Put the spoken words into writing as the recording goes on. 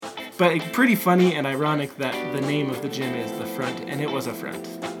But pretty funny and ironic that the name of the gym is The Front, and it was a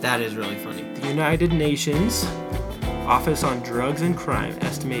front. That is really funny. The United Nations Office on Drugs and Crime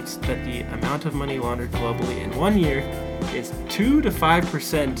estimates that the amount of money laundered globally in 1 year is 2 to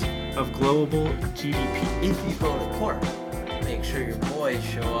 5% of global GDP. If you go to court, make sure your boys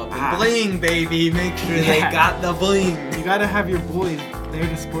show up and bling, baby. Make sure they got the bling. You gotta have your boys there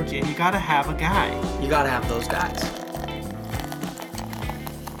to support you, and you gotta have a guy. You gotta have those guys.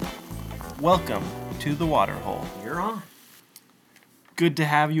 Welcome to the Waterhole. You're on. Good to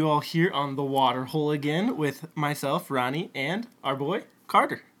have you all here on the Waterhole again with myself, Ronnie, and our boy,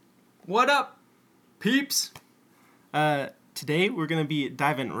 Carter. What up, peeps? Today we're going to be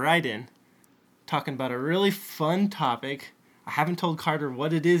diving right in, talking about a really fun topic. I haven't told Carter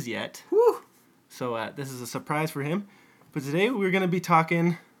what it is yet, so this is a surprise for him. But today we're going to be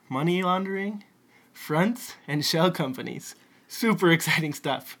talking money laundering, fronts, and shell companies. Super exciting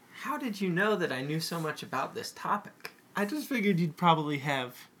stuff. How did you know that I knew so much about this topic? I just figured you'd probably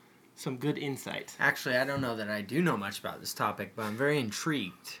have some good insight. Actually, I don't know that I do know much about this topic, but I'm very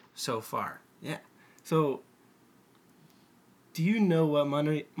intrigued so far. Yeah. So, do you know what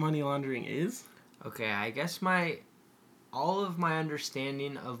money laundering is? Okay, I guess all of my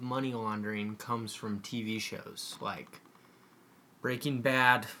understanding of money laundering comes from TV shows like Breaking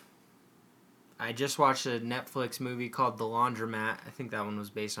Bad. I just watched a Netflix movie called The Laundromat. I think that one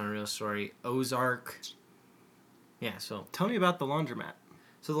was based on a real story. Ozark. Yeah, so... Tell me about The Laundromat.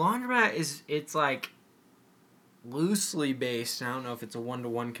 So The Laundromat it's like loosely based, I don't know if it's a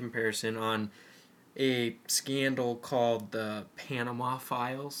one-to-one comparison, on a scandal called the Panama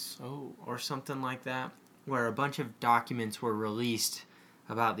Files. Or something like that. Where a bunch of documents were released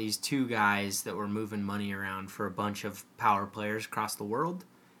about these two guys that were moving money around for a bunch of power players across the world.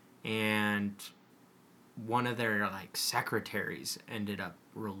 And one of their secretaries ended up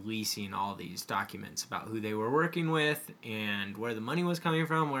releasing all these documents about who they were working with and where the money was coming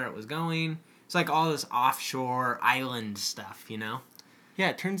from, where it was going. It's like all this offshore island stuff, you know? Yeah,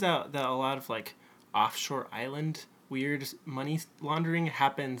 it turns out that a lot of offshore island weird money laundering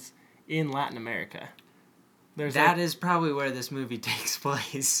happens in Latin America. That is probably where this movie takes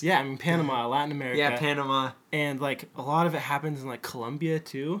place. Yeah, I mean Panama, Latin America. Yeah, Panama. And a lot of it happens in Colombia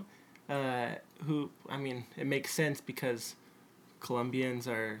too. It makes sense because Colombians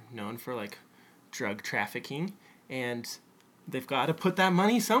are known for drug trafficking, and they've got to put that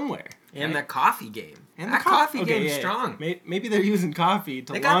money somewhere. And the coffee game. And that coffee game's strong. Maybe they're using coffee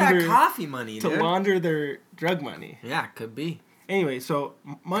to launder. They got that coffee money, to launder their drug money. Yeah, could be. Anyway, so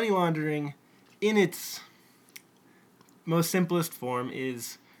money laundering, in its most simplest form,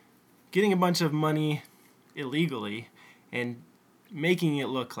 is getting a bunch of money illegally and making it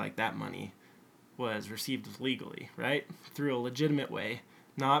look like that money was received legally, right? Through a legitimate way.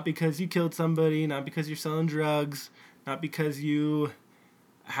 Not because you killed somebody, not because you're selling drugs, not because you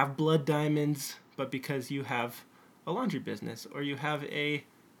have blood diamonds, but because you have a laundry business, or you have a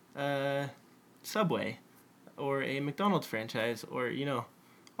Subway, or a McDonald's franchise, or,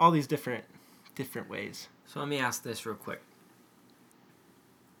 all these different ways. So let me ask this real quick.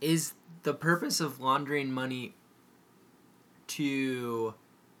 Is the purpose of laundering money to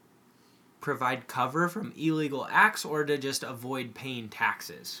provide cover from illegal acts, or to just avoid paying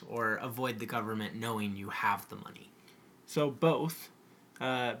taxes, or avoid the government knowing you have the money? So both,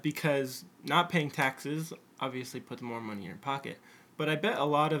 because not paying taxes obviously puts more money in your pocket. But I bet a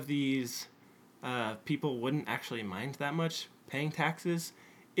lot of these people wouldn't actually mind that much paying taxes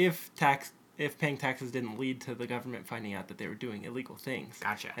if paying taxes didn't lead to the government finding out that they were doing illegal things.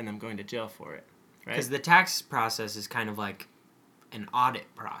 Gotcha. And them going to jail for it. Right? Because the tax process is kind of like an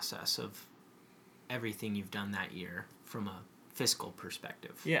audit process of everything you've done that year from a fiscal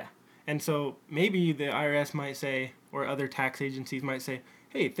perspective. Yeah. And so maybe the IRS might say, or other tax agencies might say,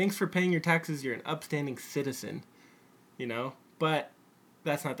 hey, thanks for paying your taxes, you're an upstanding citizen, But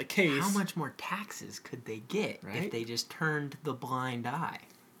that's not the case. How much more taxes could they get if they just turned the blind eye?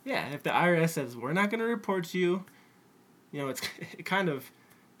 Yeah, if the IRS says, we're not going to report you, it kind of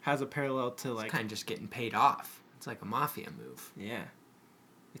has a parallel to It's kind of just getting paid off. It's like a mafia move. Yeah.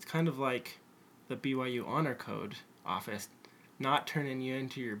 It's kind of like the BYU Honor Code office not turning you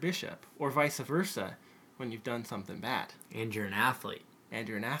into your bishop, or vice versa when you've done something bad. And you're an athlete.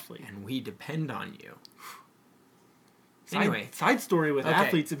 And we depend on you. Side story with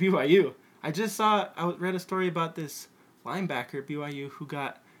athletes at BYU. I read a story about this linebacker at BYU who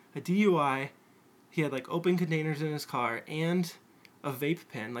got a DUI. He had open containers in his car and a vape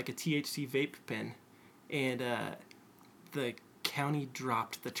pen, a THC vape pen, and the county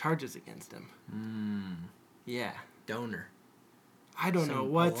dropped the charges against him. Yeah. Donor. I don't know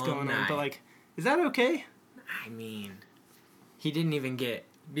what's going on, but like, is that okay? I mean, he didn't even get,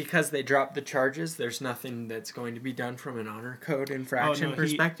 because they dropped the charges, there's nothing that's going to be done from an honor code infraction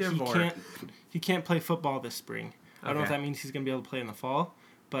perspective? He can't play football this spring. I don't know if that means he's going to be able to play in the fall,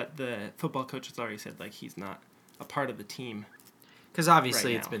 but the football coach has already said, like, he's not a part of the team. Because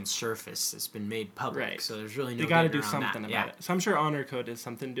obviously it's been surfaced, it's been made public, so there's really no. They got to do something about it. So I'm sure honor code has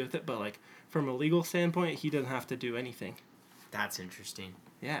something to do with it, but like from a legal standpoint, he doesn't have to do anything. That's interesting.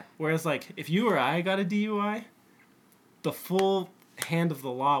 Yeah. Whereas like if you or I got a DUI, the full hand of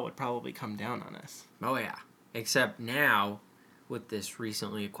the law would probably come down on us. Oh yeah. Except now, with this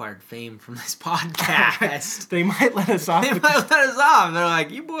recently acquired fame from this podcast, they might let us off. They're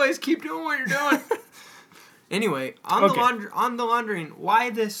like, you boys keep doing what you're doing. Anyway, on the laundering, why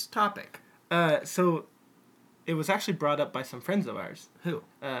this topic? So it was actually brought up by some friends of ours. Who?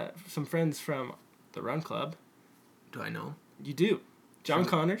 Some friends from the Run Club. Do I know? You do. John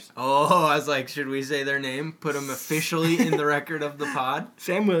Connors. Oh, I was like, should we say their name? Put them officially in the record of the pod?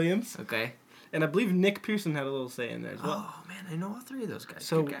 Sam Williams. Okay. And I believe Nick Pearson had a little say in there as well. Oh, man, I know all three of those guys.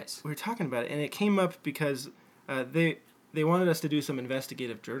 So good guys. We were talking about it, and it came up because they wanted us to do some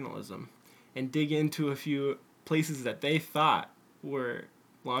investigative journalism and dig into a few places that they thought were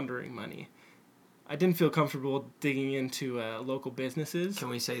laundering money. I didn't feel comfortable digging into local businesses. Can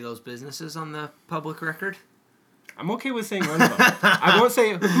we say those businesses on the public record? I'm okay with saying one of them. I won't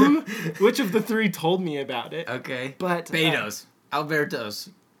say which of the three told me about it. Okay. But Betos. Alberto's.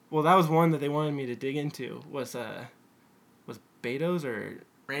 Well, that was one that they wanted me to dig into. Was Betos or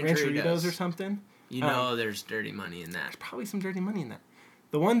Rancheritos or something? You know there's dirty money in that. There's probably some dirty money in that.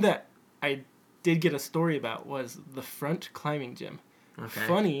 The one that I did get a story about was the Front Climbing Gym. Okay.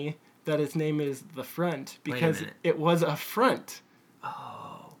 Funny that its name is the Front because it was a front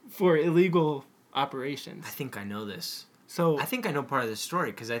for illegal operations. I think I know this. So I think I know part of the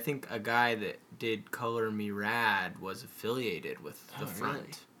story because I think a guy that did Color Me Rad was affiliated with the Front. Really?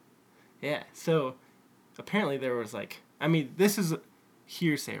 Yeah. So apparently there was this is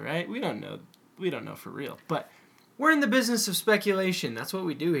hearsay, right? We don't know for real, but we're in the business of speculation. That's what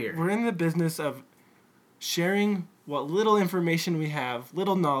we do here. We're in the business of sharing what little information we have,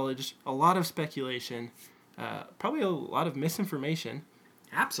 little knowledge, a lot of speculation, probably a lot of misinformation.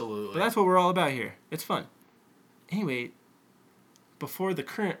 Absolutely. But that's what we're all about here. It's fun. Anyway, before the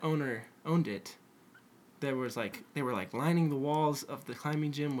current owner owned it, they were lining the walls of the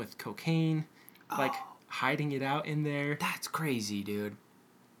climbing gym with cocaine, hiding it out in there. That's crazy, dude.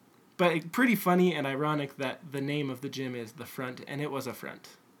 But pretty funny and ironic that the name of the gym is The Front, and it was a front.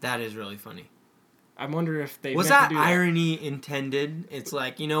 That is really funny. I wonder if they was meant that to do irony intended. It's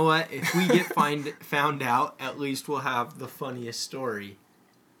like, you know what? If we get found out, at least we'll have the funniest story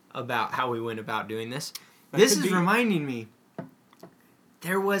about how we went about doing this. This is reminding me.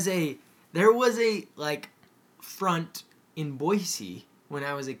 There was a front in Boise when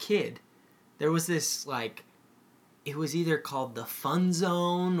I was a kid. There was this it was either called the Fun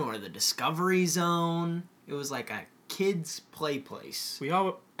Zone or the Discovery Zone. It was like a kids' play place.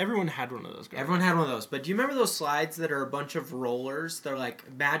 Everyone had one of those. Everyone had one of those. But do you remember those slides that are a bunch of rollers? They're like,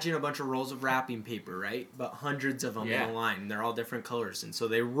 imagine a bunch of rolls of wrapping paper, right? But hundreds of them in a line. They're all different colors. And so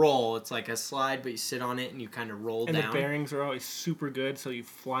they roll. It's like a slide, but you sit on it and you kind of roll down. And the bearings are always super good, so you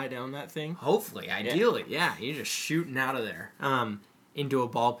fly down that thing. Hopefully, ideally, yeah. You're just shooting out of there. Into a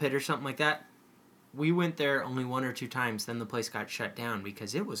ball pit or something like that. We went there only 1 or 2 times. Then the place got shut down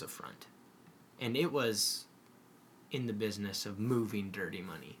because it was a front. And it was in the business of moving dirty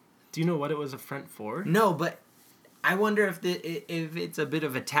money. Do you know what it was a front for? No, but I wonder if it's a bit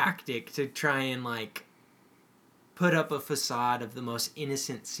of a tactic to try and put up a facade of the most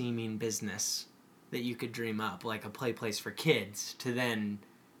innocent seeming business that you could dream up, like a play place for kids, to then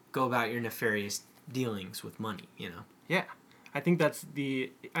go about your nefarious dealings with money, you know? Yeah. I think that's the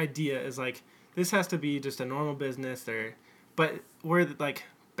idea is this has to be just a normal business but where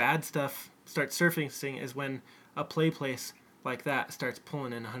bad stuff starts surfacing is when a play place like that starts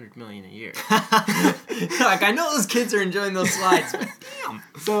pulling in $100 million a year. I know those kids are enjoying those slides, but damn.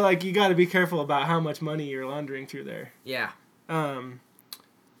 So you got to be careful about how much money you're laundering through there. Yeah.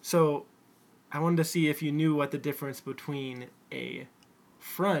 So I wanted to see if you knew what the difference between a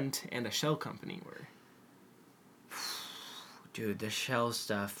front and a shell company were. Dude, the shell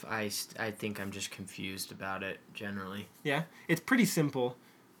stuff, I think I'm just confused about it generally. Yeah, it's pretty simple.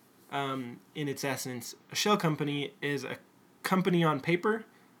 In its essence, a shell company is a company on paper,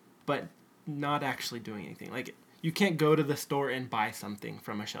 but not actually doing anything. You can't go to the store and buy something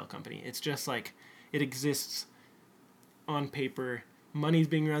from a shell company. It's just it exists on paper money's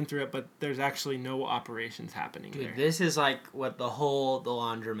being run through it, but there's actually no operations happening there. This is like what the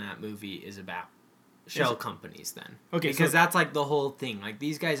laundromat movie is about. Shell companies, then. Okay, because that's like the whole thing. Like,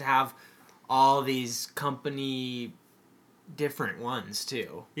 these guys have all these company different ones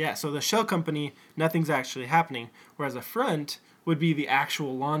too. Yeah, so the shell company, nothing's actually happening, whereas a front would be the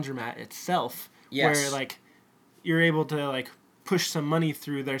actual laundromat itself. Yes. Where, like, you're able to, like, push some money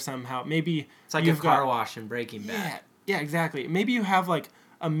through there somehow. Maybe it's like a car wash in Breaking Bad. Yeah, exactly. Maybe you have, like,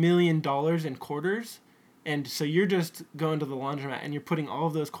 $1 million in quarters, and so you're just going to the laundromat and you're putting all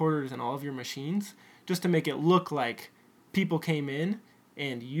of those quarters in all of your machines just to make it look like people came in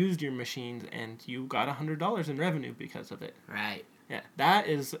and used your machines and you got $100 in revenue because of it. Right. Yeah, that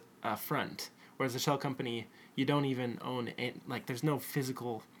is a front. Whereas a shell company, you don't even own it. Like, there's no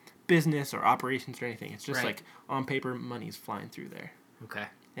physical business or operations or anything. It's just like on paper, money's flying through there. Okay.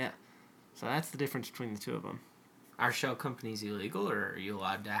 Yeah. So that's the difference between the two of them. Are shell companies illegal, or are you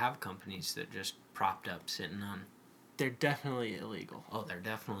allowed to have companies that just propped up sitting on? They're definitely illegal. Oh, they're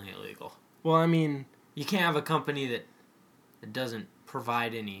definitely illegal. Well, I mean, you can't have a company that doesn't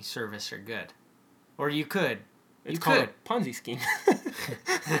provide any service or good. Or you could. It's called a Ponzi scheme.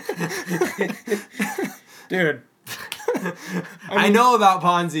 Dude. I know about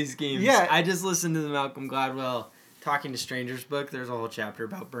Ponzi schemes. Yeah. I just listened to the Malcolm Gladwell Talking to Strangers book. There's a whole chapter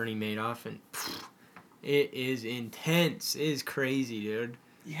about Bernie Madoff, and it is intense. It is crazy, dude.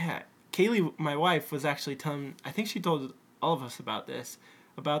 Yeah. Kaylee, my wife, was actually telling... I think she told all of us about this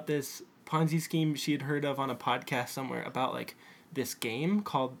Ponzi scheme she had heard of on a podcast somewhere about, like, this game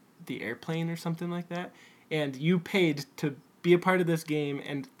called The Airplane or something like that. And you paid to be a part of this game,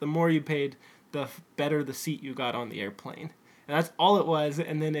 and the more you paid, the better the seat you got on the airplane. And that's all it was.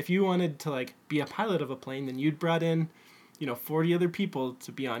 And then if you wanted to, like, be a pilot of a plane, then you'd brought in, 40 other people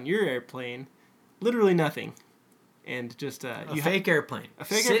to be on your airplane. Literally nothing. And just a fake airplane. A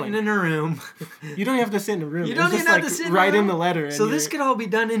fake Sitting airplane. in a room. You don't have to sit in a room. You don't even have to sit in a room. Write in the letter. So this could all be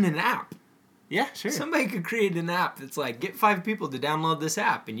done in an app. Yeah, sure. Somebody could create an app that's like, get 5 people to download this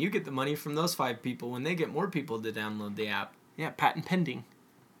app, and you get the money from those 5 people when they get more people to download the app. Yeah, patent pending.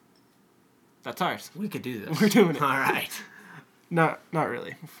 That's ours. We could do this. We're doing it. All right. Not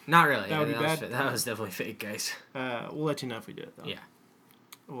really. Not really. That would be bad. That was definitely fake, guys. We'll let you know if we do it, though. Yeah.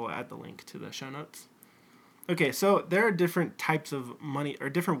 We'll add the link to the show notes. Okay, so there are different types of money, or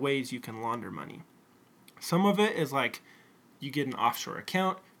different ways you can launder money. Some of it is like, you get an offshore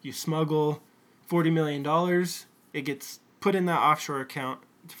account, you smuggle $40 million, it gets put in that offshore account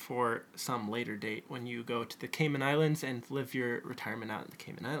for some later date when you go to the Cayman Islands and live your retirement out in the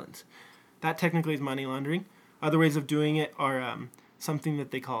Cayman Islands. That technically is money laundering. Other ways of doing it are something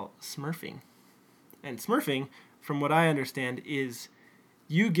that they call smurfing. And smurfing, from what I understand, is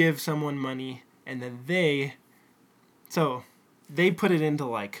you give someone money and then they put it into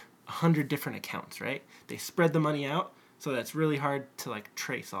like 100 different accounts, right? They spread the money out, so that's really hard to like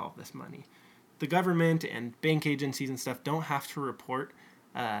trace all of this money. The government and bank agencies and stuff don't have to report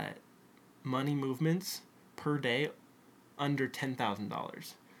money movements per day under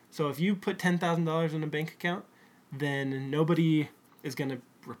 $10,000. So if you put $10,000 in a bank account, then nobody is going to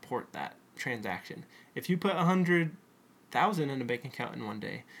report that transaction. If you put $100,000 in a bank account in one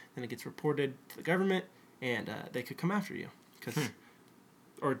day, then it gets reported to the government, and they could come after you,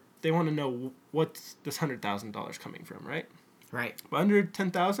 or they want to know what's this $100,000 coming from, right? Right. But under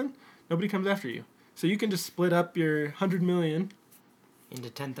 $10,000, nobody comes after you. So you can just split up your $100 million into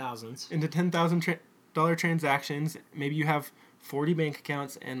 10,000s. Into $10,000 transactions. Maybe you have 40 bank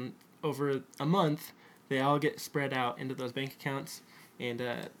accounts, and over a month, they all get spread out into those bank accounts, and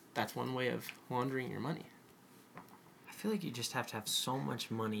that's one way of laundering your money. I feel like you just have to have so much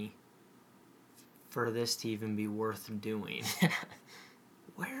money for this to even be worth doing. Yeah.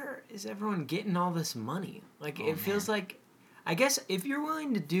 Where is everyone getting all this money? Like, it feels like... I guess if you're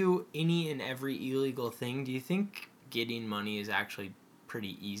willing to do any and every illegal thing, do you think getting money is actually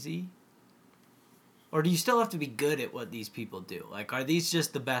pretty easy? Or do you still have to be good at what these people do? Like, are these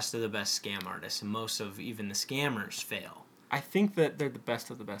just the best of the best scam artists, and most of even the scammers fail? I think that they're the best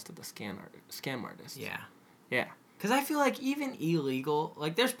of the best of the scam artists. Yeah. Yeah. Because I feel like even illegal...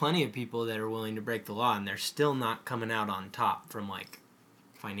 Like, there's plenty of people that are willing to break the law, and they're still not coming out on top from, like,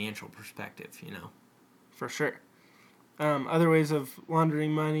 financial perspective, you know? For sure. Other ways of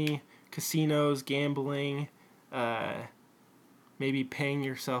laundering money, casinos, gambling, maybe paying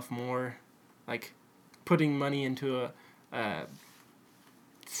yourself more, like putting money into a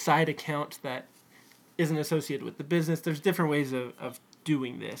side account that isn't associated with the business. There's different ways of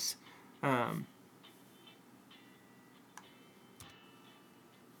doing this.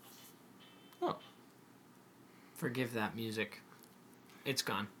 Forgive that music. It's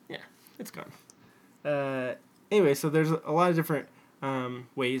gone. Yeah, it's gone. Anyway, so there's a lot of different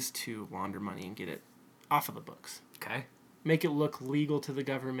ways to launder money and get it off of the books. Okay. Make it look legal to the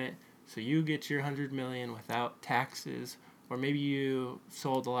government, so you get your $100 million without taxes, or maybe you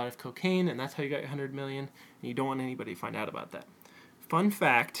sold a lot of cocaine and that's how you got your $100 million, and you don't want anybody to find out about that. Fun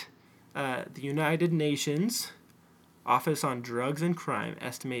fact: the United Nations Office on Drugs and Crime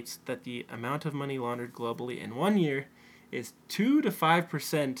estimates that the amount of money laundered globally in 1 year is 2 to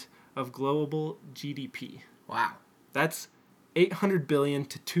 5% of global GDP. Wow. That's $800 billion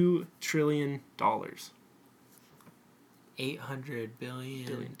to $2 trillion. 800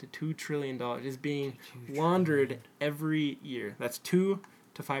 billion to $2 trillion is being laundered every year. That's 2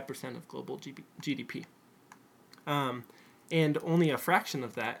 to 5% of global GDP. And only a fraction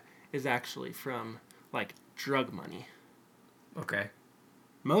of that is actually from, like, drug money. Okay.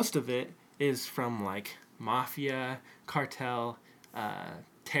 Most of it is from, like, mafia, cartel,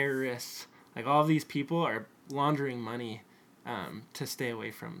 terrorists. Like, all of these people are laundering money to stay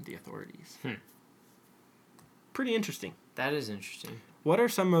away from the authorities. Pretty interesting. That is interesting. What are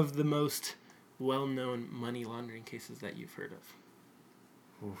some of the most well-known money laundering cases that you've heard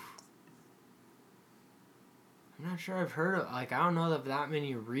of? Oof. I'm not sure I've heard of, like, I don't know of that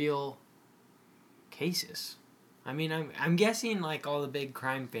many real cases. I mean, I'm guessing, like, all the big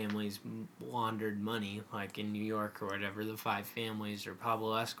crime families laundered money, like in New York or whatever, the 5 families, or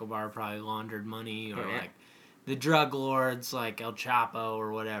Pablo Escobar probably laundered money, or, like, the drug lords, like El Chapo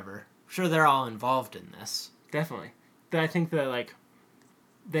or whatever. I'm sure they're all involved in this. Definitely. I think that, like,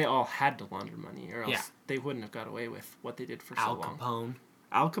 they all had to launder money, or else they wouldn't have got away with what they did for so long.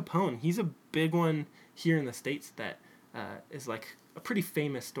 Al Capone. He's a big one here in the States that is, like, a pretty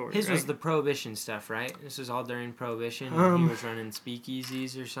famous story. His right? was the Prohibition stuff, right? This was all during Prohibition. He was running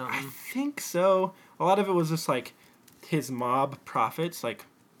speakeasies or something. I think so. A lot of it was just, like, his mob profits, like,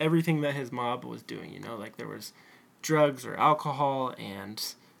 everything that his mob was doing, you know? Like, there was drugs or alcohol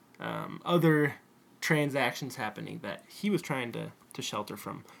and other transactions happening that he was trying to shelter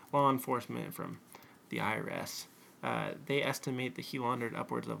from law enforcement, from the IRS. They estimate that he laundered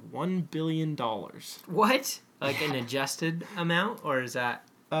upwards of $1 billion. What? Like an adjusted amount? Or is that...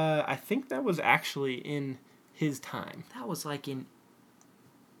 I think that was actually in his time. That was like in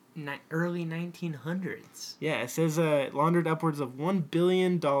early 1900s. Yeah, it says laundered upwards of $1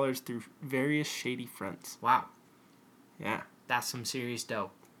 billion through various shady fronts. Wow. Yeah. That's some serious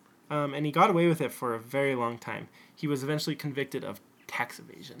dope. And he got away with it for a very long time. He was eventually convicted of tax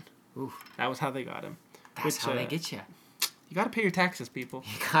evasion. Oof. That was how they got him. That's how they get you. You got to pay your taxes, people.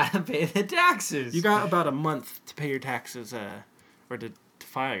 You got to pay the taxes. You got about a month to pay your taxes, or to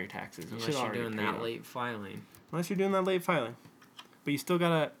file your taxes. Unless you're doing that late filing. Unless you're doing that late filing. But you still got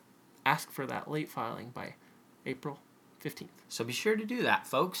to ask for that late filing by April 15th. So be sure to do that,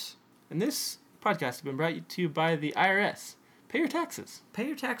 folks. And this podcast has been brought to you by the IRS. Pay your taxes. Pay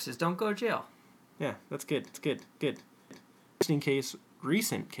your taxes. Don't go to jail. Yeah, that's good. It's good. Good.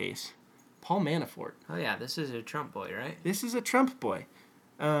 Recent case, Paul Manafort. Oh, yeah. This is a Trump boy, right? This is a Trump boy.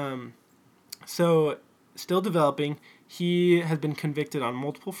 So, still developing. He has been convicted on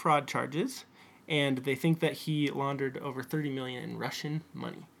multiple fraud charges, and they think that he laundered over $30 million in Russian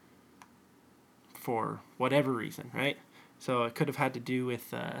money for whatever reason, right? So, it could have had to do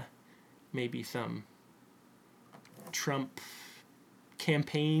with maybe some Trump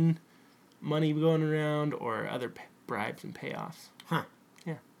campaign money going around, or other bribes and payoffs. Huh.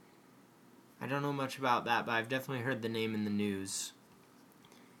 Yeah. I don't know much about that, but I've definitely heard the name in the news.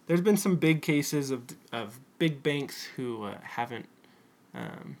 There's been some big cases of big banks who haven't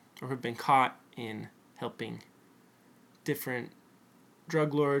or have been caught in helping different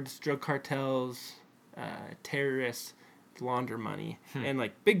drug lords, drug cartels, terrorists launder money. And,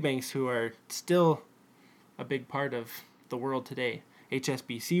 like, big banks who are still a big part of the world today.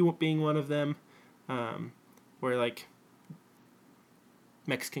 HSBC being one of them, where, like,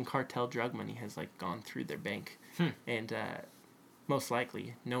 Mexican cartel drug money has, like, gone through their bank, and most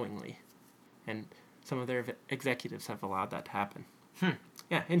likely knowingly, and some of their executives have allowed that to happen.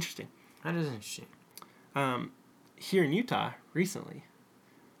 Yeah, interesting. That is interesting. Here in Utah, recently,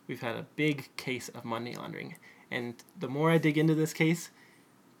 we've had a big case of money laundering, and the more I dig into this case,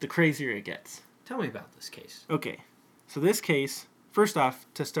 the crazier it gets. Tell me about this case. Okay, so this case, first off,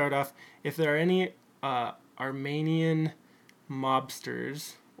 to start off, if there are any Armenian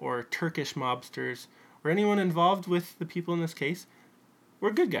mobsters or Turkish mobsters or anyone involved with the people in this case,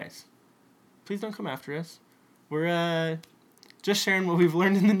 we're good guys. Please don't come after us. We're just sharing what we've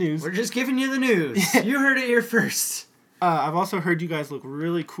learned in the news. We're just giving you the news. You heard it here first. I've also heard you guys look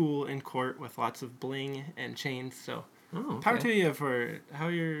really cool in court with lots of bling and chains, so Oh, okay. Power to you for how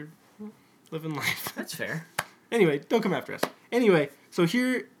you're living life. That's fair. Anyway, don't come after us. Anyway, so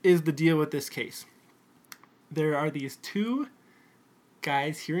here is the deal with this case. There are these two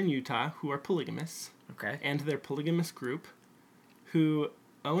guys here in Utah who are polygamists. Okay. And their polygamist group who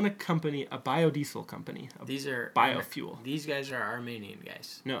own a company, a biodiesel company. These are biofuel. These guys are Armenian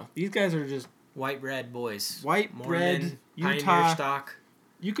guys. No, these guys are just white bread boys. White Mormon, bread, Utah Utah stock.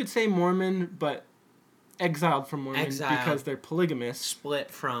 You could say Mormon, but exiled from Mormon because they're polygamists.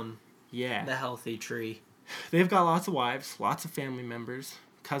 Split from the healthy tree. They've got lots of wives, lots of family members,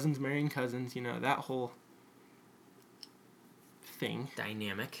 cousins marrying cousins, that whole thing.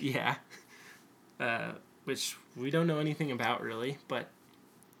 Dynamic. Yeah. Which we don't know anything about really, but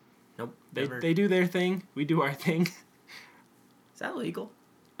nope. They do their thing, we do our thing. Is that legal?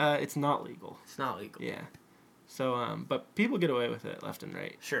 It's not legal. It's not legal. Yeah. So, but people get away with it left and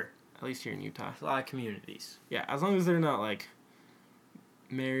right. Sure. At least here in Utah. There's a lot of communities. Yeah, as long as they're not, like,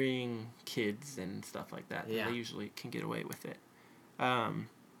 marrying kids and stuff like that. Yeah. They usually can get away with it.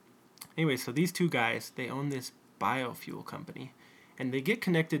 Anyway, so these two guys, they own this biofuel company. And they get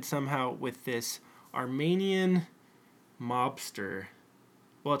connected somehow with this Armenian mobster.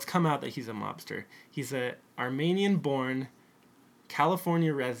 Well, it's come out that he's a mobster. He's a Armenian-born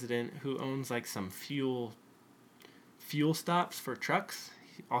California resident who owns, like, some fuel stops for trucks.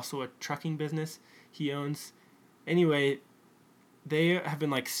 Also a trucking business he owns. Anyway, they have been,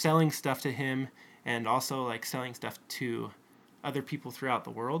 like, selling stuff to him and also, like, selling stuff to other people throughout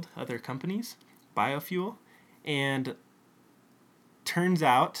the world, other companies, biofuel. And turns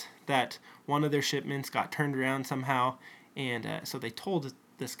out that one of their shipments got turned around somehow, and so they told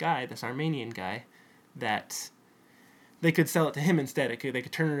this guy, this Armenian guy, that they could sell it to him instead. They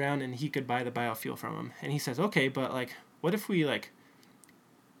could turn it around and he could buy the biofuel from him. And he says, okay, but, like, what if we, like,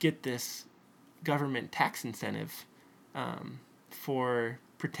 get this government tax incentive for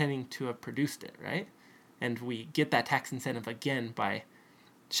pretending to have produced it, right? And we get that tax incentive again by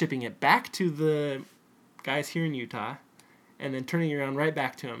shipping it back to the guys here in Utah and then turning it around right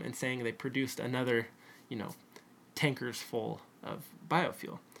back to them and saying they produced another, tankers full of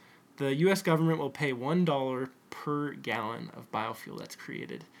biofuel. The U.S. government will pay $1 per gallon of biofuel that's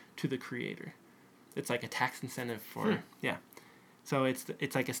created to the creator. It's like a tax incentive for, So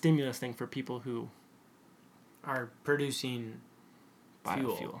it's like a stimulus thing for people who are producing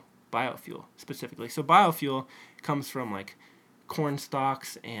biofuel specifically. So biofuel comes from, like, corn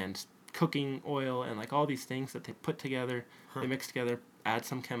stalks and cooking oil and, like, all these things that they put together, they mix together, add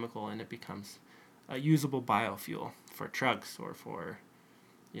some chemical, and it becomes a usable biofuel for trucks or for,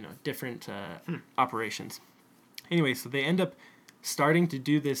 different operations. Anyway, so they end up starting to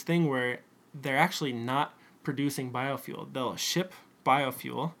do this thing where they're actually not producing biofuel. They'll ship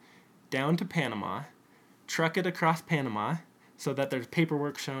biofuel down to Panama, truck it across Panama so that there's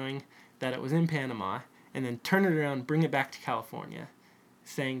paperwork showing that it was in Panama, and then turn it around, bring it back to California,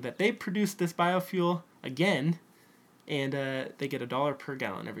 saying that they produced this biofuel again, and they get $1 per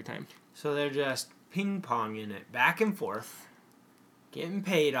gallon every time. So they're just ping-ponging it back and forth, getting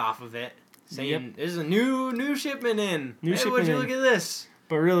paid off of it, saying, There's a new shipment in. Would you look at this?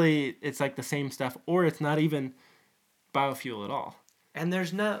 But really, it's like the same stuff, or it's not even biofuel at all. And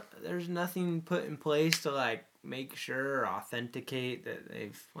there's nothing put in place to, like, make sure or authenticate that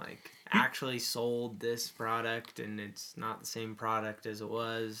they've, like, actually sold this product and it's not the same product as it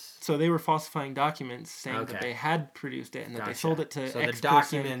was. So they were falsifying documents saying that they had produced it and that they sold it to X person. So the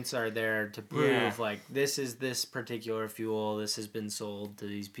documents are there to prove, like, this is this particular fuel, this has been sold to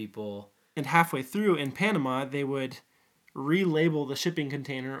these people. And halfway through in Panama, they would relabel the shipping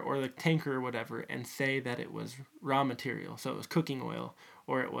container or the tanker or whatever and say that it was raw material. So it was cooking oil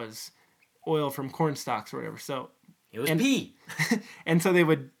or it was oil from corn stalks or whatever. So it was pea. And so they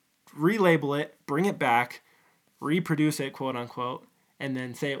would relabel it, bring it back, reproduce it, quote unquote, and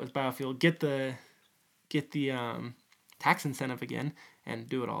then say it was biofuel, get the tax incentive again, and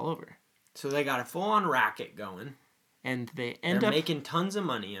do it all over. So they got a full-on racket going. And they're making tons of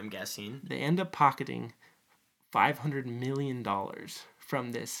money, I'm guessing. They end up pocketing $500 million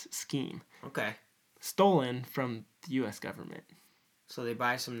from this scheme. Okay. Stolen from the U.S. government. So they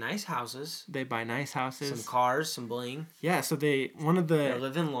buy some nice houses. They buy nice houses. Some cars, some bling. Yeah, so they're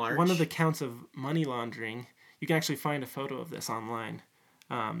living large. One of the counts of money laundering, you can actually find a photo of this online.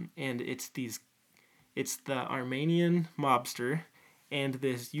 And it's the Armenian mobster and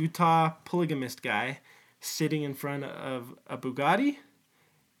this Utah polygamist guy sitting in front of a Bugatti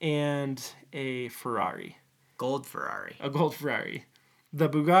and a Ferrari. Gold Ferrari. A gold Ferrari. The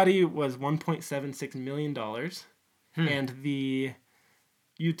Bugatti was $1.76 million. And the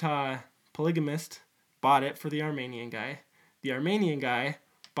Utah polygamist bought it for the Armenian guy. The Armenian guy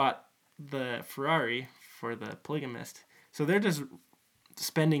bought the Ferrari for the polygamist. So they're just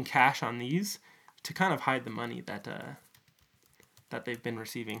spending cash on these to kind of hide the money that they've been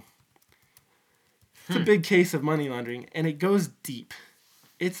receiving. It's a big case of money laundering, and it goes deep.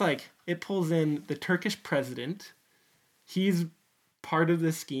 It's like, it pulls in the Turkish president. He's part of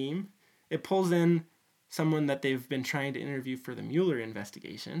the scheme. It pulls in someone that they've been trying to interview for the Mueller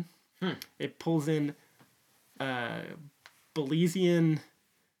investigation. It pulls in a Belizean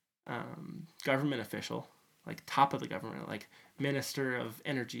government official, like top of the government, like Minister of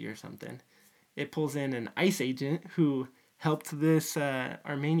Energy or something. It pulls in an ICE agent who helped this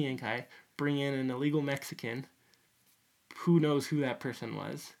Armenian guy bring in an illegal Mexican. Who knows who that person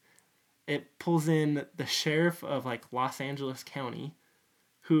was. It pulls in the sheriff of like Los Angeles County,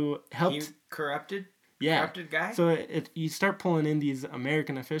 who helped. He corrupted? Yeah. Corrupted guy? So you start pulling in these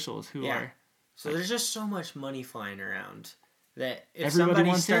American officials who are. So there's just so much money flying around that if Everybody somebody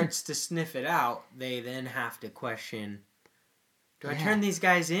wants starts to sniff it out, they then have to question, do I turn these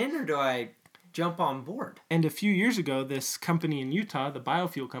guys in or do I jump on board? And a few years ago, this company in Utah, the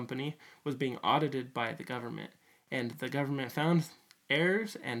biofuel company, was being audited by the government. And the government found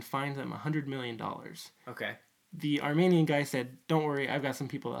errors and fined them $100 million. Okay. The Armenian guy said, don't worry, I've got some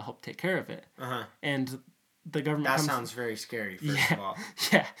people that help take care of it. And the government sounds very scary, first of all.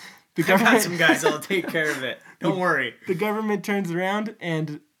 Yeah. I've got some guys that'll take care of it. Don't worry. The government turns around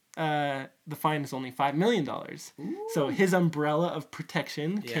and the fine is only $5 million. So his umbrella of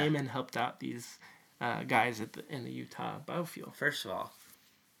protection came and helped out these guys in the Utah biofuel. First of all,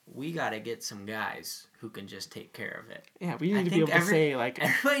 we got to get some guys who can just take care of it. Yeah, we need to be able to say, like...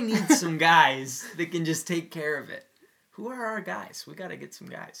 Everybody needs some guys that can just take care of it. Who are our guys? We got to get some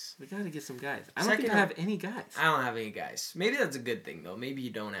guys. We got to get some guys. I don't think I have any guys. I don't have any guys. Maybe that's a good thing, though. Maybe you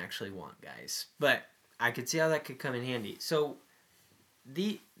don't actually want guys. But I could see how that could come in handy. So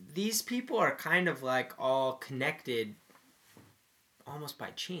these people are kind of like all connected almost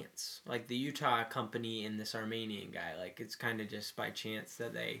by chance. Like the Utah company and this Armenian guy. Like it's kind of just by chance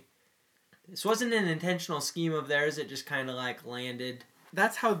that this wasn't an intentional scheme of theirs. It just kind of like landed.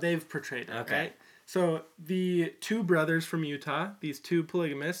 That's how they've portrayed it, right? So the two brothers from Utah, these two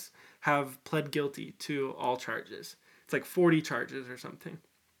polygamists, have pled guilty to all charges. It's like 40 charges or something.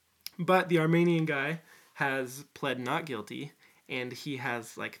 But the Armenian guy has pled not guilty, and he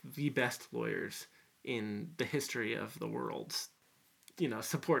has like the best lawyers in the history of the world,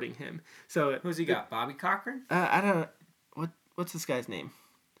 supporting him. So who's he got? Bobby Cochran? I don't know. What's this guy's name?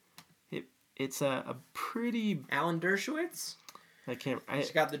 It's a pretty... Alan Dershowitz?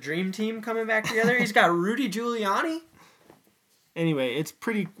 He's got the dream team coming back together. He's got Rudy Giuliani. Anyway, it's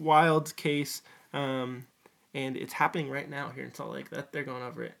pretty wild case, and it's happening right now here in Salt Lake. That they're going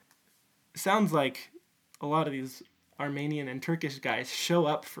over it. Sounds like a lot of these Armenian and Turkish guys show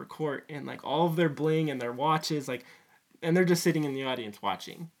up for court in like all of their bling and their watches, like, and they're just sitting in the audience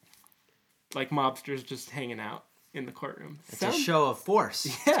watching, like mobsters just hanging out in the courtroom. It's a show of force.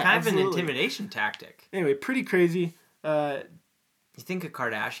 Yeah, it's kind absolutely. of an intimidation tactic. Anyway, pretty crazy. You think a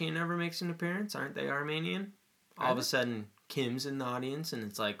Kardashian ever makes an appearance? Aren't they Armenian? All of a sudden, Kim's in the audience, and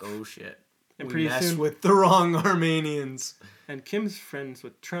it's like, oh shit, and we pretty messed soon with the wrong Armenians. And Kim's friends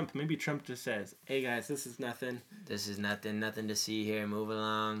with Trump. Maybe Trump just says, "Hey guys, this is nothing. This is nothing to see here. Move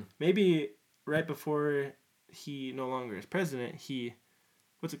along." Maybe right before he no longer is president,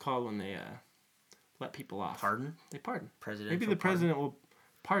 what's it called when they let people off? Pardon? They pardon. Presidential Maybe the president will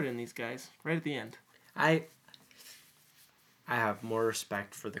pardon these guys right at the end. I have more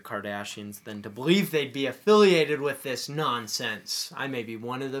respect for the Kardashians than to believe they'd be affiliated with this nonsense. I may be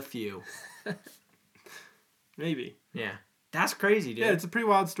one of the few. Maybe. Yeah. That's crazy, dude. Yeah, it's a pretty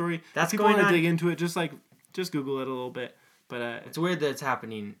wild story. That's people going want to on. dig into it, just Google it a little bit. But it's weird that it's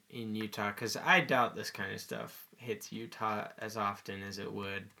happening in Utah, because I doubt this kind of stuff hits Utah as often as it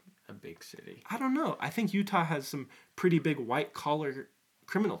would a big city. I don't know. I think Utah has some pretty big white-collar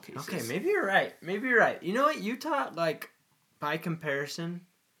criminal cases. Okay, maybe you're right. You know what? Utah, like... By comparison,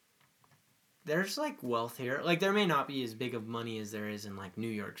 there's, like, wealth here. Like, there may not be as big of money as there is in, like, New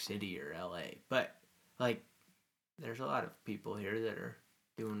York City or L.A. But, like, there's a lot of people here that are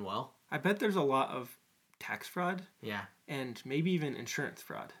doing well. I bet there's a lot of tax fraud. Yeah. And maybe even insurance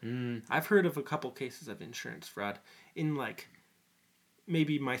fraud. I've heard of a couple cases of insurance fraud in, like,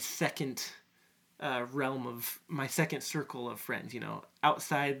 maybe my second realm of... My second circle of friends,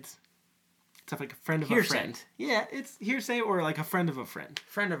 outside... Stuff like a friend of hearsay. A friend. Yeah, it's hearsay or like a friend of a friend.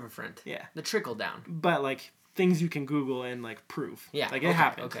 Friend of a friend. Yeah. The trickle down. But like things you can Google and like prove. Yeah. Like it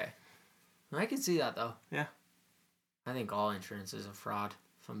happened. Okay. I can see that though. Yeah. I think all insurance is a fraud,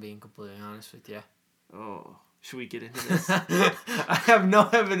 if I'm being completely honest with you. Oh, should we get into this? I have no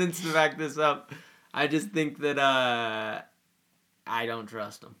evidence to back this up. I just think that I don't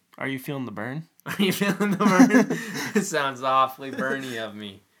trust them. Are you feeling the burn? Are you feeling the burn? It sounds awfully burny of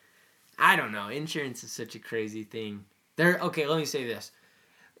me. I don't know. Insurance is such a crazy thing. Okay, let me say this.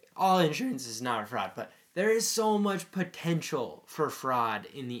 All insurance is not a fraud, but there is so much potential for fraud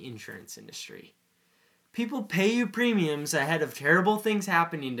in the insurance industry. People pay you premiums ahead of terrible things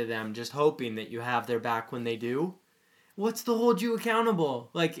happening to them, just hoping that you have their back when they do. What's to hold you accountable?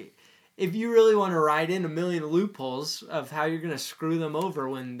 Like, if you really want to ride in a million loopholes of how you're going to screw them over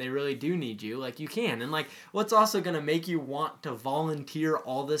when they really do need you, like, you can. And, like, what's also going to make you want to volunteer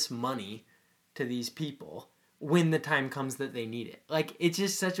all this money to these people when the time comes that they need it? Like, it's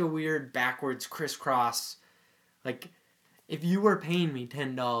just such a weird backwards crisscross. Like, if you were paying me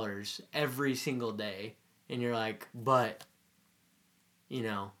 $10 every single day, and you're like, but, you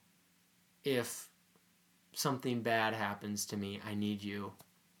know, if something bad happens to me, I need you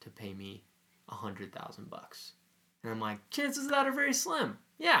to pay me $100,000. And I'm like, chances of that are very slim.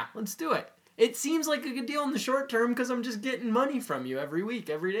 Yeah, let's do it. It seems like a good deal in the short term because I'm just getting money from you every week,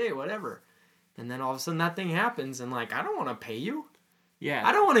 every day, whatever. And then all of a sudden that thing happens and like, I don't want to pay you. Yeah.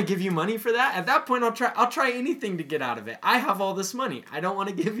 I don't want to give you money for that. At that point, I'll try anything to get out of it. I have all this money. I don't want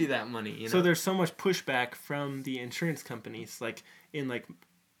to give you that money. You know? So there's so much pushback from the insurance companies, like in like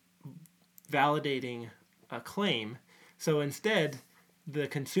validating a claim. So instead, the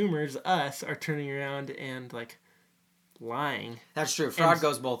consumers, us, are turning around and like lying. That's true. Fraud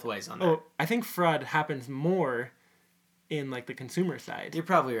goes both ways on that. Oh, I think fraud happens more in like the consumer side. You're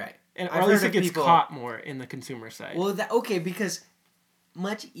probably right. Or at least it gets caught more in the consumer side. Well, okay, because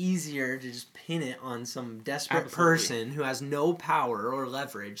much easier to just pin it on some desperate person who has no power or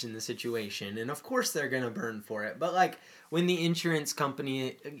leverage in the situation. And of course they're going to burn for it. But like when the insurance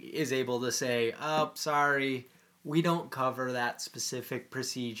company is able to say, oh, sorry, we don't cover that specific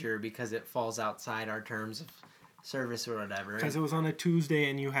procedure because it falls outside our terms of service or whatever. Because it was on a Tuesday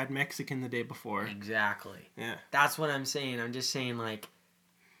and you had Mexican the day before. Exactly. Yeah. That's what I'm saying. I'm just saying like,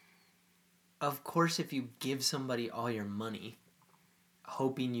 of course if you give somebody all your money,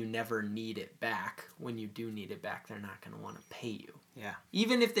 hoping you never need it back, when you do need it back, they're not going to want to pay you. Yeah.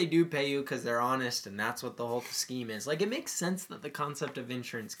 Even if they do pay you because they're honest and that's what the whole scheme is. Like, it makes sense that the concept of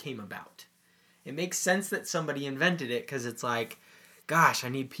insurance came about. It makes sense that somebody invented it because it's like, gosh, I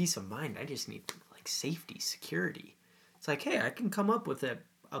need peace of mind. I just need, like, safety, security. It's like, hey, I can come up with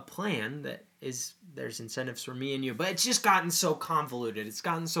a plan that is, there's incentives for me and you. But it's just gotten so convoluted. It's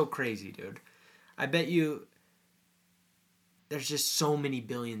gotten so crazy, dude. I bet you there's just so many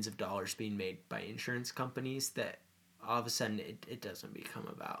billions of dollars being made by insurance companies that all of a sudden it doesn't become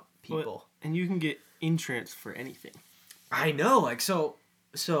about people. Well, and you can get insurance for anything. I know. Like, so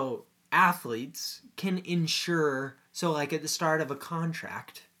athletes can insure. So like at the start of a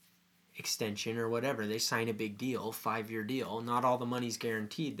contract extension or whatever, they sign a big deal, 5-year deal. Not all the money's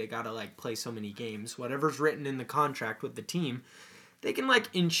guaranteed. They got to like play so many games. Whatever's written in the contract with the team, they can, like,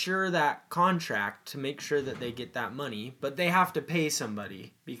 insure that contract to make sure that they get that money, but they have to pay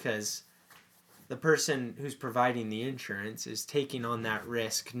somebody because the person who's providing the insurance is taking on that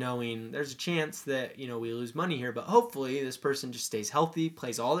risk knowing there's a chance that, you know, we lose money here, but hopefully this person just stays healthy,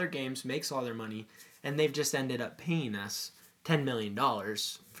 plays all their games, makes all their money, and they've just ended up paying us $10 million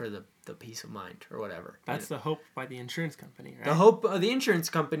for the peace of mind or whatever. That's the hope by the insurance company, right? The hope of the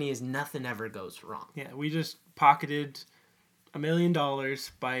insurance company is nothing ever goes wrong. Yeah, we just pocketed $1 million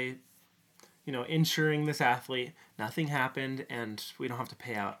by, you know, insuring this athlete. Nothing happened, and we don't have to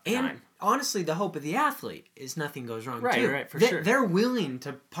pay out and time. Honestly, the hope of the athlete is nothing goes wrong, right, too. Right, for sure. They're willing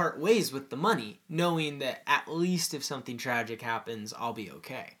to part ways with the money, knowing that at least if something tragic happens, I'll be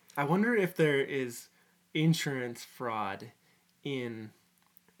okay. I wonder if there is insurance fraud in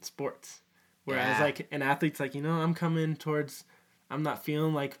sports. Whereas, like, an athlete's like, you know, I'm not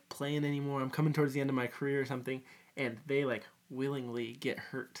feeling like playing anymore. I'm coming towards the end of my career or something. And they, like, willingly get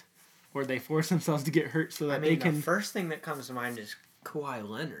hurt. Or they force themselves to get hurt so that they can... The first thing that comes to mind is Kawhi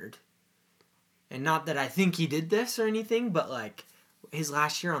Leonard. And not that I think he did this or anything, but, like, his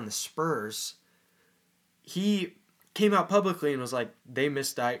last year on the Spurs, he came out publicly and was like,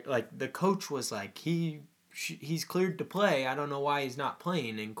 the coach was like, he's cleared to play. I don't know why he's not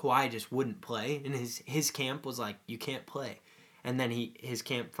playing. And Kawhi just wouldn't play. And his camp was like, you can't play. And then his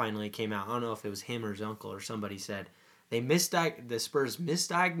camp finally came out. I don't know if it was him or his uncle or somebody said the Spurs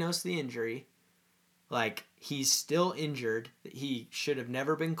misdiagnosed the injury. Like, he's still injured. He should have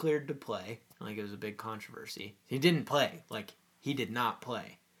never been cleared to play. Like, it was a big controversy. He didn't play. Like, he did not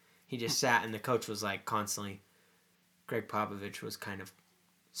play. He just sat, and the coach was like constantly. Greg Popovich was kind of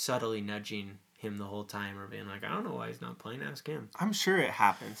subtly nudging him the whole time or being like, I don't know why he's not playing, ask him. I'm sure it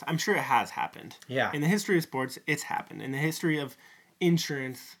happens. I'm sure it has happened. Yeah. In the history of sports, it's happened. In the history of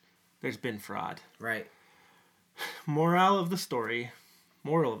insurance, there's been fraud. Right. Moral of the story,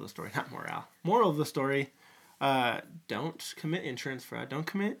 don't commit insurance fraud. Don't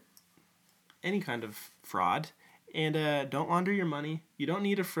commit any kind of fraud. And don't launder your money. You don't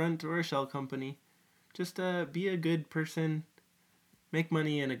need a front or a shell company. Just be a good person. Make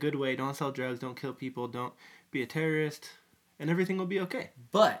money in a good way. Don't sell drugs. Don't kill people. Don't be a terrorist. And everything will be okay.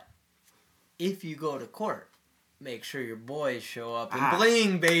 But if you go to court, make sure your boys show up and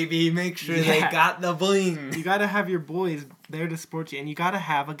bling, baby. Make sure they got the bling. You got to have your boys there to support you. And you got to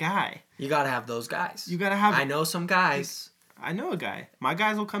have a guy. You got to have those guys. You got to have... I know some guys. I know a guy. My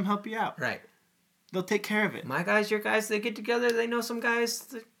guys will come help you out. Right. They'll take care of it. My guys, your guys, they get together. They know some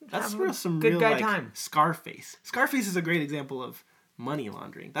guys. That's real, some good real, guy time. Scarface. Scarface is a great example of money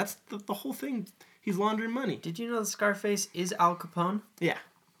laundering. That's the whole thing. He's laundering money. Did you know that Scarface is Al Capone? Yeah.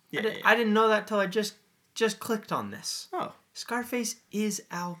 I didn't know that till I just clicked on this. Oh. Scarface is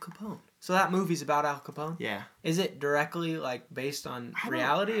Al Capone. So that movie's about Al Capone? Yeah. Is it directly based on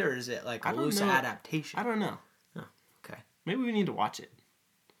reality, or is it a loose adaptation? I don't know. Oh, okay. Maybe we need to watch it.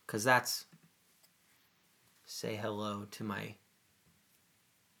 Because that's... Say hello to my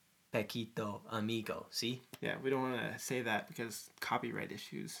Pequito amigo. See? Yeah, we don't want to say that because copyright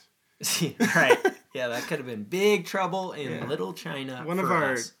issues. Right. Yeah, that could have been big trouble in Little China. One of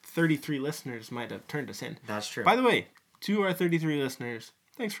our 33 listeners might have turned us in. That's true. By the way, to our 33 listeners,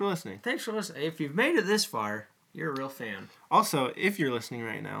 thanks for listening. Thanks for listening. If you've made it this far, you're a real fan. Also, if you're listening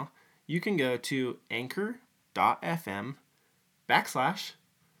right now, you can go to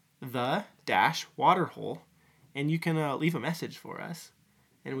anchor.fm/the-waterhole. And you can leave a message for us,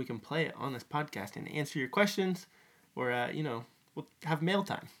 and we can play it on this podcast and answer your questions, or, we'll have mail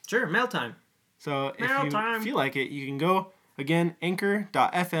time. Sure, mail time. So if you feel like it, you can go, again,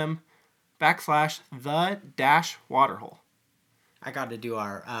 anchor.fm/the-waterhole. I got to do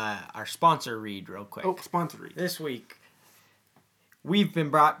our sponsor read real quick. Oh, sponsor read. This week, we've been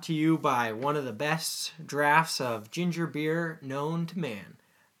brought to you by one of the best drafts of ginger beer known to man.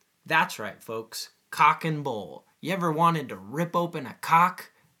 That's right, folks. Cock and bowl. You ever wanted to rip open a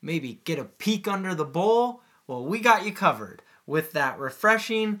cock? Maybe get a peek under the bowl? Well, we got you covered with that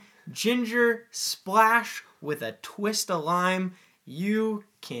refreshing ginger splash with a twist of lime. You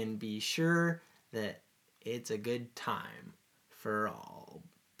can be sure that it's a good time for all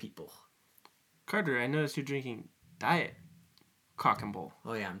people. Carter, I noticed you're drinking diet cock and bowl.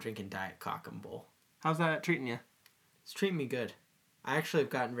 Oh yeah, I'm drinking diet cock and bowl. How's that treating you? It's treating me good. I actually have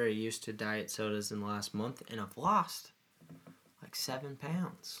gotten very used to diet sodas in the last month, and I've lost 7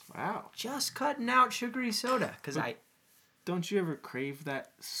 pounds. Wow. Just cutting out sugary soda, because Don't you ever crave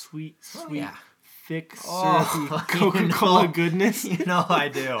that sweet, thick, syrupy Coca-Cola goodness? You know I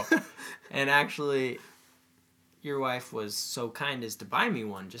do. And actually, your wife was so kind as to buy me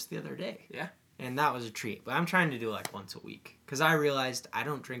one just the other day. Yeah. And that was a treat. But I'm trying to do once a week, because I realized I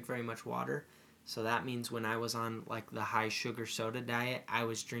don't drink very much water. So that means when I was on the high sugar soda diet, I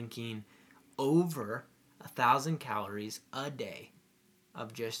was drinking over 1,000 calories a day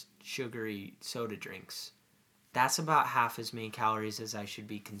of just sugary soda drinks. That's about half as many calories as I should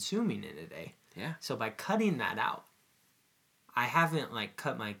be consuming in a day. Yeah. So by cutting that out, I haven't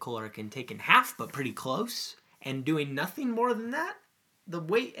cut my caloric intake in half, but pretty close. And doing nothing more than that, the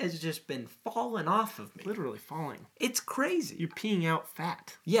weight has just been falling off of me. Literally falling. It's crazy. You're peeing out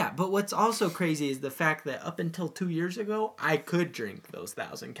fat. Yeah, but what's also crazy is the fact that up until 2 years ago, I could drink those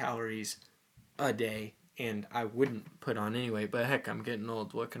 1,000 calories a day, and I wouldn't put on anyway. But heck, I'm getting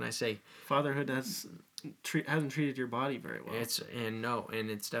old. What can I say? Fatherhood hasn't treated your body very well. It's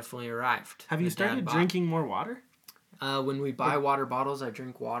definitely arrived. Have you started drinking more water? When we buy water bottles, I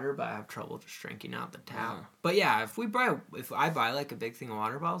drink water, but I have trouble just drinking out the tap. Yeah. But yeah, if I buy a big thing of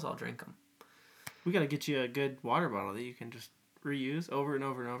water bottles, I'll drink them. We gotta get you a good water bottle that you can just reuse over and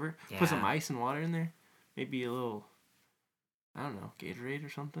over and over. Yeah. Put some ice and water in there. Maybe a little, I don't know, Gatorade or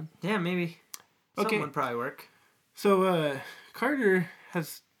something. Yeah, maybe. Okay. Something would probably work. So, Carter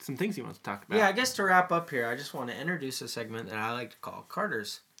has some things he wants to talk about. Yeah, I guess to wrap up here, I just want to introduce a segment that I like to call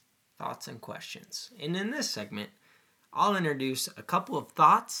Carter's Thoughts and Questions. And in this segment, I'll introduce a couple of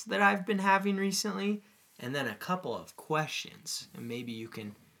thoughts that I've been having recently, and then a couple of questions. And maybe you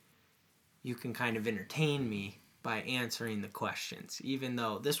can kind of entertain me by answering the questions, even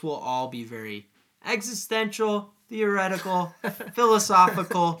though this will all be very existential, theoretical,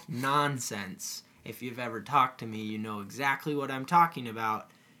 philosophical nonsense. If you've ever talked to me, you know exactly what I'm talking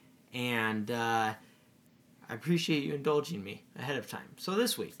about. And I I appreciate you indulging me ahead of time. So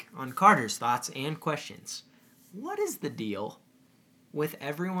this week, on Carter's Thoughts and Questions, what is the deal with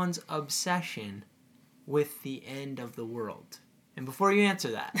everyone's obsession with the end of the world? And before you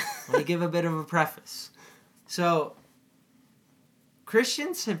answer that, let me give a bit of a preface. So,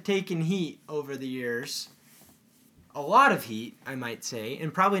 Christians have taken heat over the years. A lot of heat, I might say,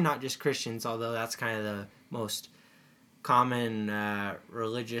 and probably not just Christians, although that's kind of the most common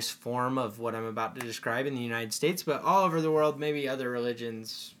religious form of what I'm about to describe in the United States, but all over the world, maybe other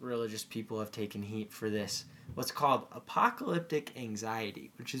religions, religious people have taken heat for this. What's called apocalyptic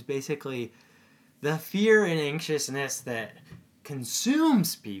anxiety, which is basically the fear and anxiousness that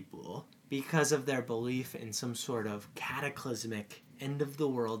consumes people because of their belief in some sort of cataclysmic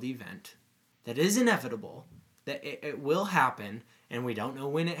end-of-the-world event that is inevitable, that it will happen, and we don't know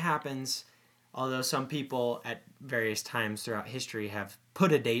when it happens, although some people at various times throughout history have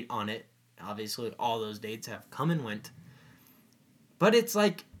put a date on it. Obviously, all those dates have come and went. But it's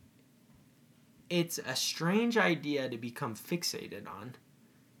like, it's a strange idea to become fixated on.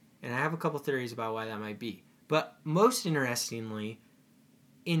 And I have a couple theories about why that might be. But most interestingly,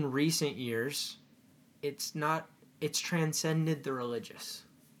 in recent years, it's transcended the religious.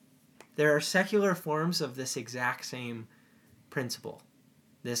 There are secular forms of this exact same principle.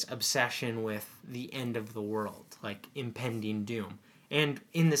 This obsession with the end of the world, like impending doom. And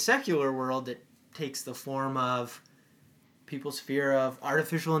in the secular world, it takes the form of people's fear of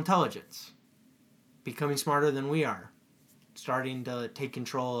artificial intelligence, becoming smarter than we are, starting to take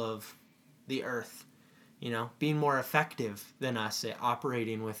control of the earth, being more effective than us at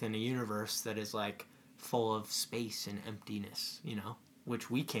operating within a universe that is like full of space and emptiness, which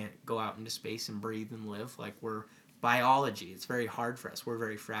we can't go out into space and breathe and live. Like, we're biology. It's very hard for us. We're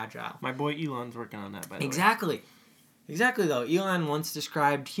very fragile. My boy Elon's working on that, by the way. Exactly, though. Elon once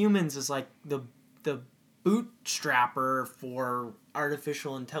described humans as like the bootstrapper for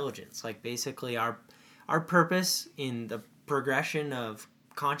artificial intelligence. Like, basically our purpose in the progression of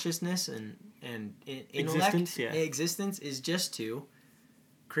consciousness and intellect, existence is just to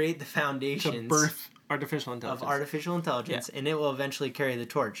create the foundations to birth artificial intelligence. And it will eventually carry the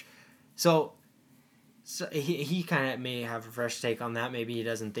torch. So he kind of may have a fresh take on that. Maybe he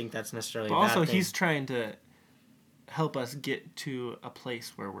doesn't think that's necessarily a bad thing. Also, he's trying to help us get to a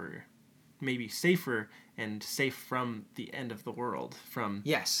place where we're maybe safer and safe from the end of the world, from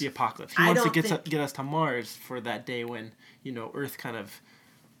the apocalypse. He wants to get us to Mars for that day when, Earth kind of,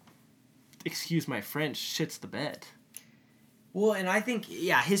 excuse my French, shits the bed. Well, and I think,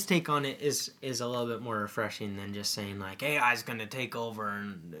 his take on it is a little bit more refreshing than just saying, like, AI's going to take over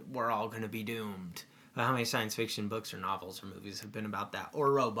and we're all going to be doomed. How many science fiction books or novels or movies have been about that?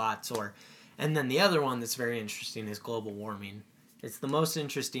 Or robots, and then the other one that's very interesting is global warming. It's the most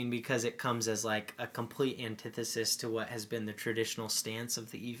interesting because it comes as like a complete antithesis to what has been the traditional stance of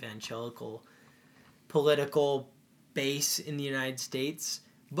the evangelical political base in the United States.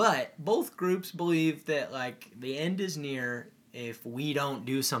 But both groups believe that like the end is near if we don't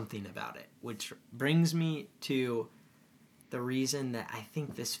do something about it, which brings me to the reason that I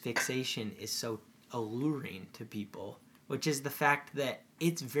think this fixation is so alluring to people, which is the fact that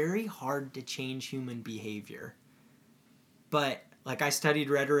it's very hard to change human behavior. But like, I studied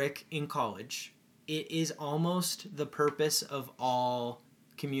rhetoric in college. It is almost the purpose of all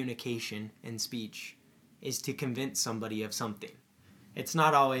communication and speech is to convince somebody of something. It's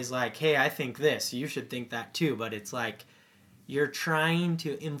not always like, hey, I think this, you should think that too, but it's like you're trying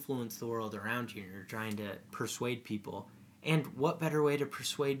to influence the world around you. You're trying to persuade people. And what better way to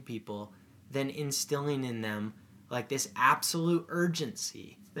persuade people than instilling in them like this absolute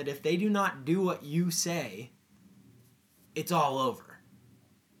urgency that if they do not do what you say, it's all over.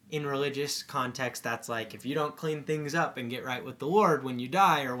 In religious context, that's like, if you don't clean things up and get right with the Lord when you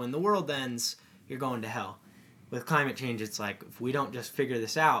die or when the world ends, you're going to hell. With climate change, it's like, if we don't just figure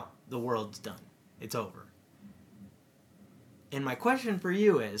this out, the world's done. It's over. And my question for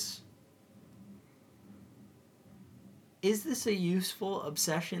you is this a useful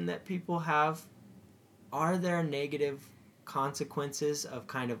obsession that people have? Are there negative consequences of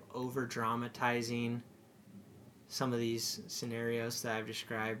kind of over-dramatizing some of these scenarios that I've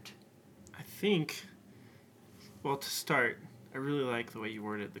described? I think, well, to start, I really like the way you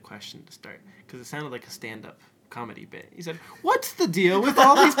worded the question to start, because it sounded like a stand-up comedy bit. He said, what's the deal with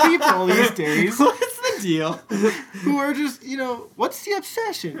all these people these days? What's the deal? Who are just, what's the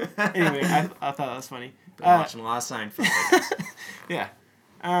obsession? Anyway, I thought that was funny. Been watching a lot of Seinfeld. Yeah.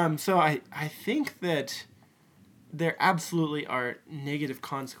 So I think that there absolutely are negative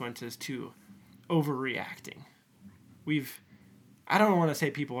consequences to overreacting. I don't want to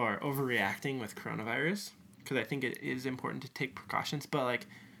say people are overreacting with coronavirus, because I think it is important to take precautions. But like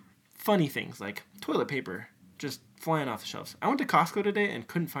funny things like toilet paper just flying off the shelves. I went to Costco today and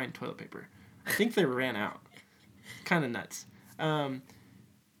couldn't find toilet paper. I think they ran out. Kind of nuts. And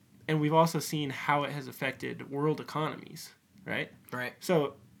we've also seen how it has affected world economies, right? Right.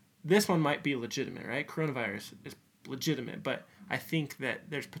 So this one might be legitimate, right? Coronavirus is legitimate, but I think that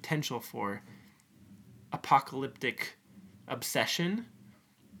there's potential for apocalyptic obsession,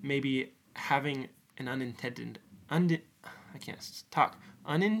 maybe having an unintended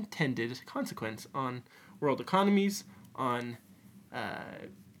consequence on world economies, on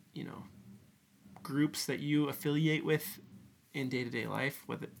groups that you affiliate with in day-to-day life,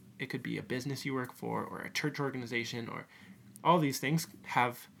 whether it could be a business you work for or a church organization, or all these things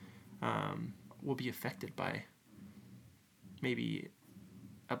will be affected by maybe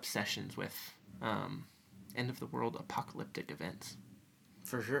obsessions with end of the world apocalyptic events.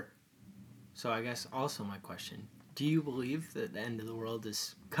 For sure. So I guess also my question, do you believe that the end of the world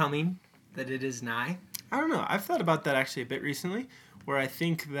is coming, that it is nigh? I don't know. I've thought about that actually a bit recently, where I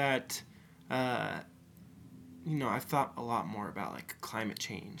think that I've thought a lot more about like climate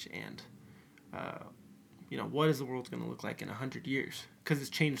change and what is the world going to look like in 100 years, because it's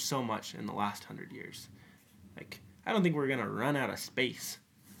changed so much in the last 100 years. Like, I don't think we're going to run out of space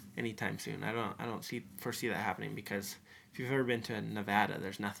anytime soon. I don't foresee that happening, because if you've ever been to Nevada,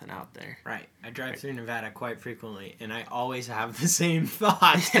 there's nothing out there. Right. I drive through Nevada quite frequently, and I always have the same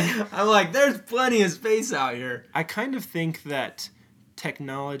thought. I'm like, there's plenty of space out here. I kind of think that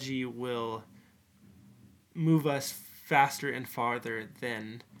technology will move us faster and farther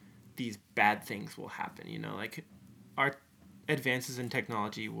than these bad things will happen. Like our advances in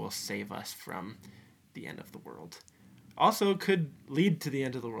technology will save us from the end of the world. Also could lead to the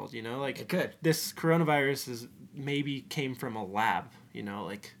end of the world, like it could. This coronavirus maybe came from a lab,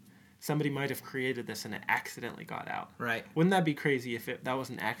 like somebody might have created this and it accidentally got out. Right. Wouldn't that be crazy if that was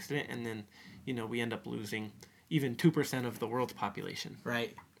an accident, and then, we end up losing even 2% of the world's population?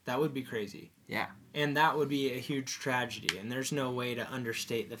 Right. That would be crazy. Yeah. And that would be a huge tragedy. And there's no way to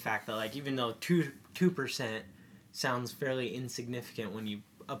understate the fact that, like, even though 2% sounds fairly insignificant when you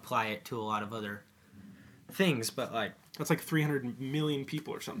apply it to a lot of other things, but, like... That's like 300 million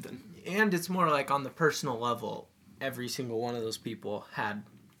people or something. And it's more like on the personal level, every single one of those people had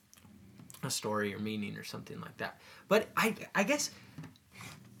a story or meaning or something like that. But I guess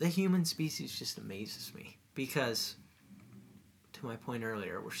the human species just amazes me, because... to my point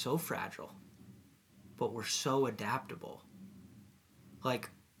earlier, we're so fragile, but we're so adaptable. Like,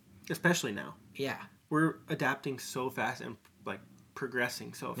 especially now. Yeah. We're adapting so fast and like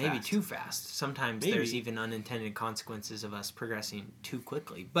progressing so fast. Maybe too fast. Sometimes there's even unintended consequences of us progressing too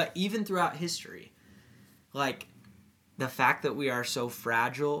quickly. But even throughout history, like the fact that we are so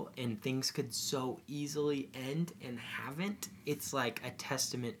fragile and things could so easily end and haven't, it's like a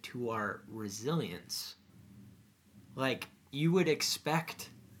testament to our resilience. Like, you would expect,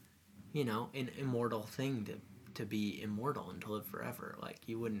 an immortal thing to be immortal and to live forever. Like,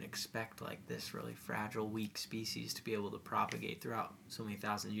 you wouldn't expect, like, this really fragile, weak species to be able to propagate throughout so many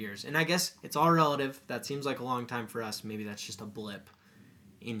thousand years. And I guess it's all relative. That seems like a long time for us. Maybe that's just a blip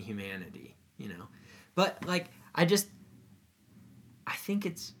in humanity, But, like, I think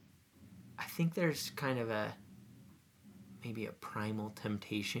there's kind of maybe a primal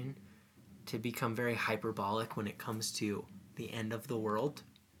temptation to become very hyperbolic when it comes to the end of the world.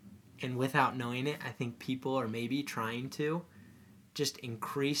 And without knowing it, I think people are maybe trying to just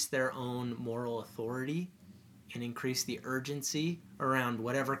increase their own moral authority and increase the urgency around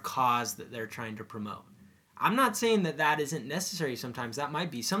whatever cause that they're trying to promote. I'm not saying that isn't necessary sometimes. That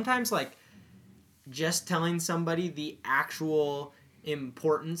might be. Sometimes, like, just telling somebody the actual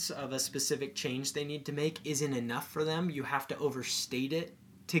importance of a specific change they need to make isn't enough for them. You have to overstate it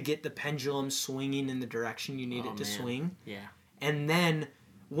to get the pendulum swinging in the direction you need it to swing. Yeah. And then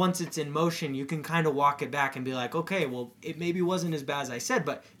once it's in motion, you can kind of walk it back and be like, okay, well, it maybe wasn't as bad as I said,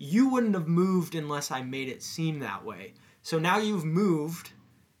 but you wouldn't have moved unless I made it seem that way. So now you've moved,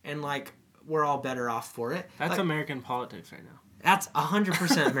 and, like, we're all better off for it. That's like, American politics right now. That's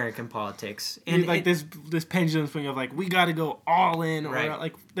 100% American politics. And like this pendulum swing of, like, we got to go all in, or right.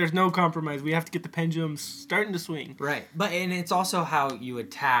 Like, there's no compromise. We have to get the pendulum starting to swing. Right. And it's also how you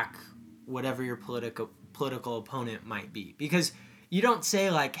attack whatever your political opponent might be. Because you don't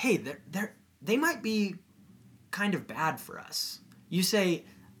say, like, hey, they might be kind of bad for us. You say,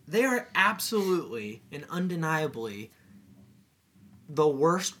 they are absolutely and undeniably the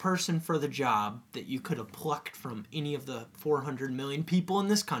worst person for the job that you could have plucked from any of the 400 million people in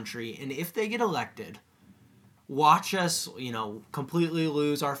this country. And if they get elected, watch us, completely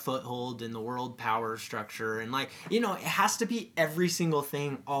lose our foothold in the world power structure. And, it has to be every single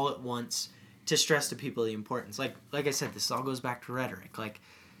thing all at once to stress to people the importance. Like I said, this all goes back to rhetoric.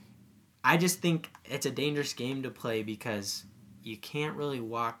 I just think it's a dangerous game to play because you can't really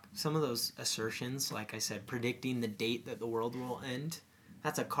walk some of those assertions, like I said, predicting the date that the world will end.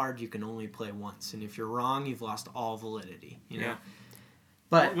 That's a card you can only play once. And if you're wrong, you've lost all validity, Yeah.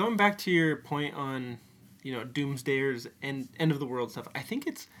 But going back to your point on, doomsdayers and end of the world stuff, I think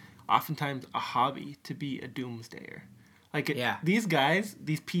it's oftentimes a hobby to be a doomsdayer. These guys,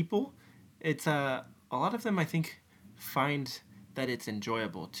 these people, it's a lot of them, I think, find that it's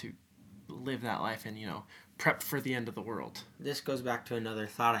enjoyable to live that life and, prep for the end of the world. This goes back to another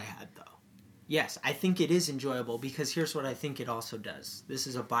thought I had, though. Yes, I think it is enjoyable because here's what I think it also does. This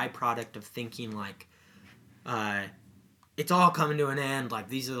is a byproduct of thinking it's all coming to an end,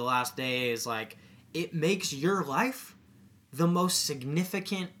 these are the last days, it makes your life the most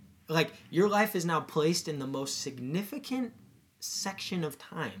significant, your life is now placed in the most significant section of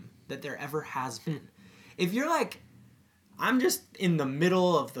time that there ever has been. If you're I'm just in the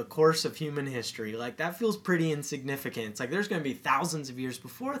middle of the course of human history, that feels pretty insignificant. It's there's going to be thousands of years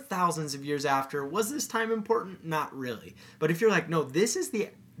before, thousands of years after. Was this time important? Not really. But if you're no, this is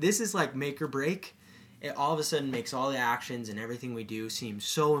make or break, it all of a sudden makes all the actions and everything we do seem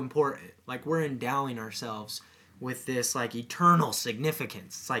so important. We're endowing ourselves with this eternal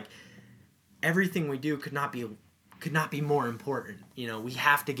significance. It's everything we do could not be more important. We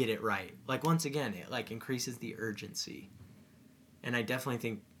have to get it right. Once again, it increases the urgency. And I definitely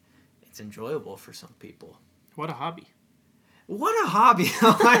think it's enjoyable for some people. What a hobby. What a hobby.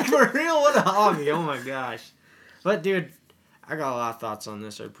 For real, what a hobby. Oh my gosh. But dude, I got a lot of thoughts on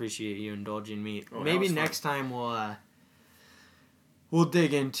this. I appreciate you indulging me. Maybe next time we'll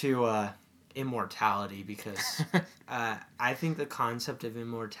dig into immortality because I think the concept of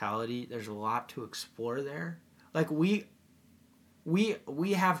immortality, there's a lot to explore there. We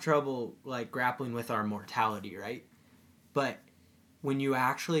have trouble grappling with our mortality, right? But when you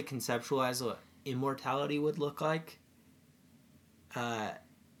actually conceptualize what immortality would look like,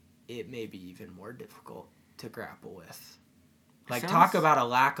 it may be even more difficult to grapple with. Talk about a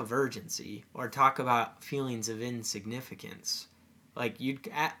lack of urgency, or talk about feelings of insignificance.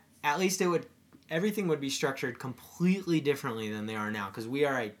 At least everything would be structured completely differently than they are now, because we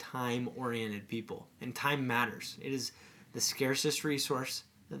are a time-oriented people, and time matters. It is the scarcest resource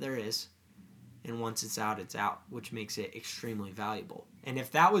that there is, and once it's out, which makes it extremely valuable. And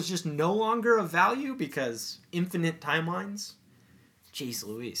if that was just no longer of value because infinite timelines, jeez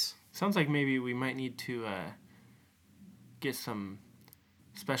Louise. Sounds like maybe we might need to get some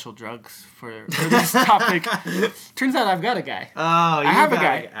special drugs for this topic. Turns out I've got a guy. Oh, I have a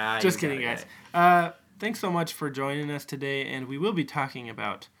guy. Just kidding, guys. Thanks so much for joining us today, and we will be talking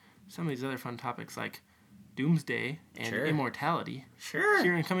about some of these other fun topics like doomsday and immortality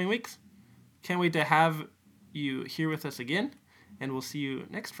here in coming weeks. Can't wait to have you here with us again, and we'll see you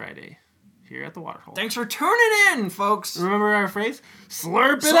next Friday here at the Waterhole. Thanks for tuning in, folks. Remember our phrase?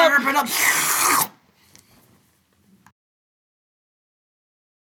 Slurp it up.